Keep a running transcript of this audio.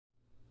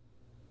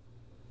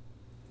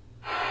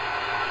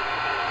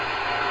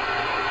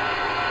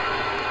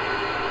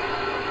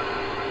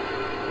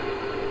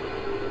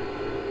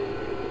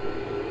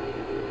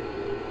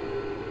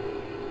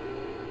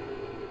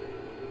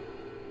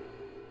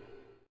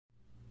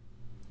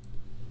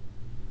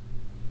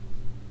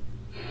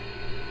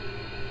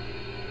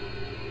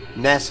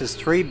NASA's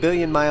 3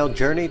 billion-mile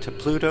journey to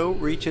Pluto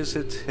reaches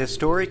its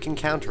historic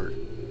encounter.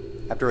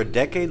 After a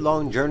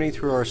decade-long journey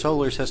through our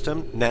solar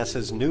system,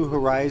 NASA's New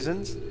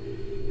Horizons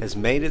has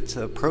made its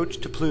approach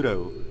to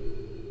Pluto.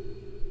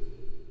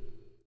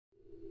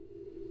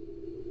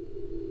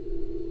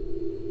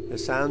 The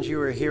sounds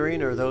you are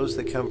hearing are those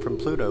that come from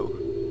Pluto,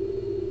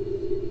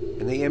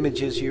 and the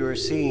images you are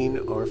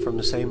seeing are from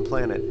the same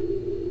planet,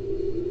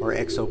 or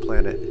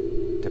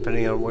exoplanet,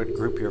 depending on what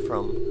group you're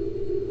from.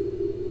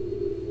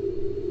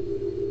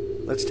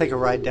 Let's take a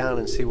ride down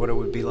and see what it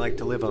would be like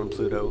to live on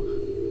Pluto.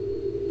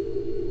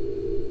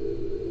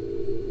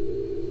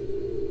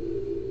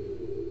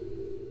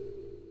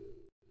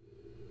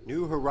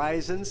 New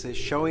Horizons is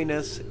showing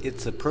us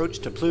its approach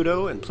to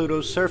Pluto and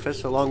Pluto's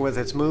surface, along with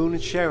its moon,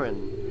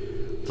 Charon.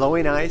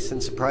 Flowing ice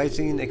and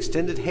surprising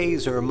extended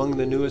haze are among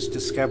the newest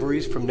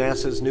discoveries from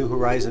NASA's New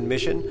Horizon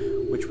mission,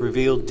 which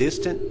revealed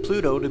distant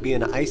Pluto to be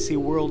an icy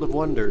world of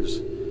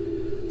wonders.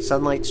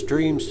 Sunlight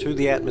streams through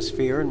the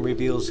atmosphere and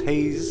reveals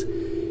haze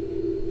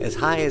as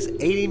high as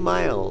 80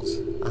 miles,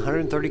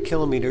 130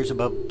 kilometers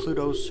above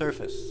Pluto's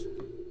surface.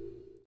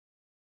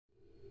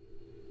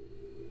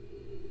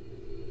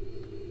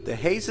 The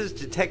hazes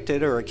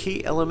detected are a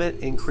key element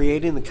in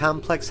creating the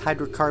complex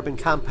hydrocarbon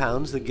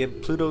compounds that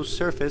give Pluto's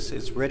surface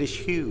its reddish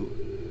hue.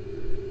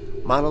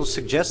 Models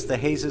suggest the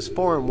hazes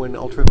form when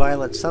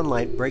ultraviolet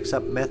sunlight breaks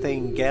up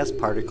methane gas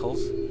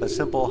particles, a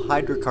simple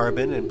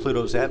hydrocarbon in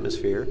Pluto's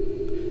atmosphere.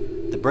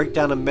 The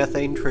breakdown of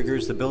methane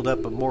triggers the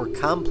buildup of more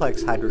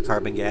complex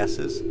hydrocarbon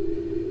gases.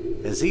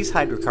 As these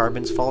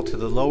hydrocarbons fall to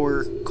the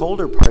lower,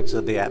 colder parts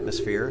of the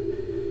atmosphere,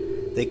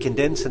 they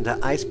condense into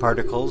ice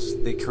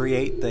particles that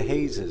create the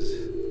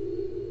hazes.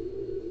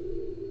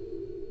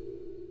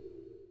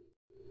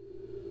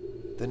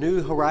 The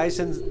New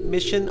Horizons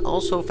mission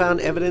also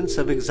found evidence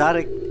of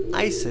exotic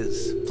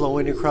ices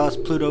flowing across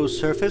Pluto's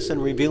surface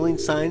and revealing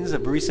signs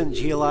of recent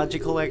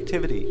geological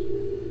activity.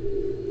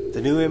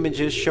 The new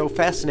images show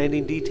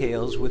fascinating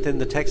details within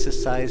the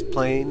Texas-sized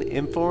plain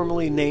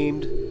informally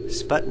named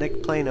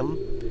Sputnik Planum,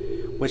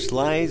 which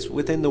lies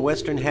within the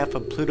western half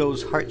of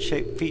Pluto's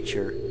heart-shaped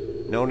feature,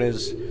 known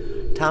as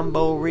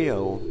Tambo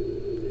Rio.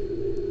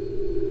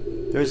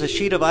 There is a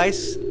sheet of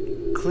ice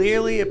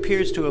clearly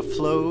appears to have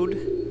flowed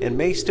and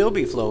may still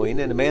be flowing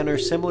in a manner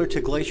similar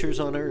to glaciers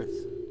on Earth.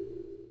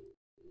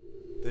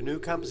 The new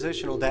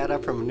compositional data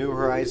from New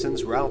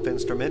Horizons' Ralph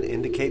instrument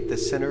indicate the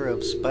center of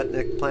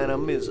Sputnik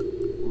Planum is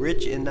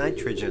rich in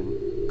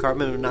nitrogen,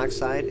 carbon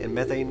monoxide, and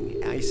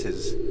methane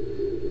ices.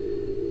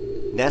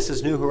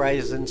 NASA's New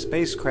Horizons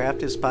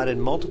spacecraft has spotted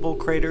multiple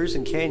craters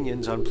and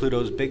canyons on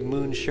Pluto's big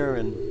moon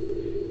Charon,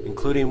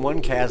 including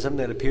one chasm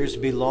that appears to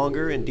be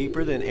longer and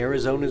deeper than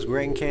Arizona's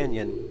Grand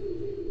Canyon.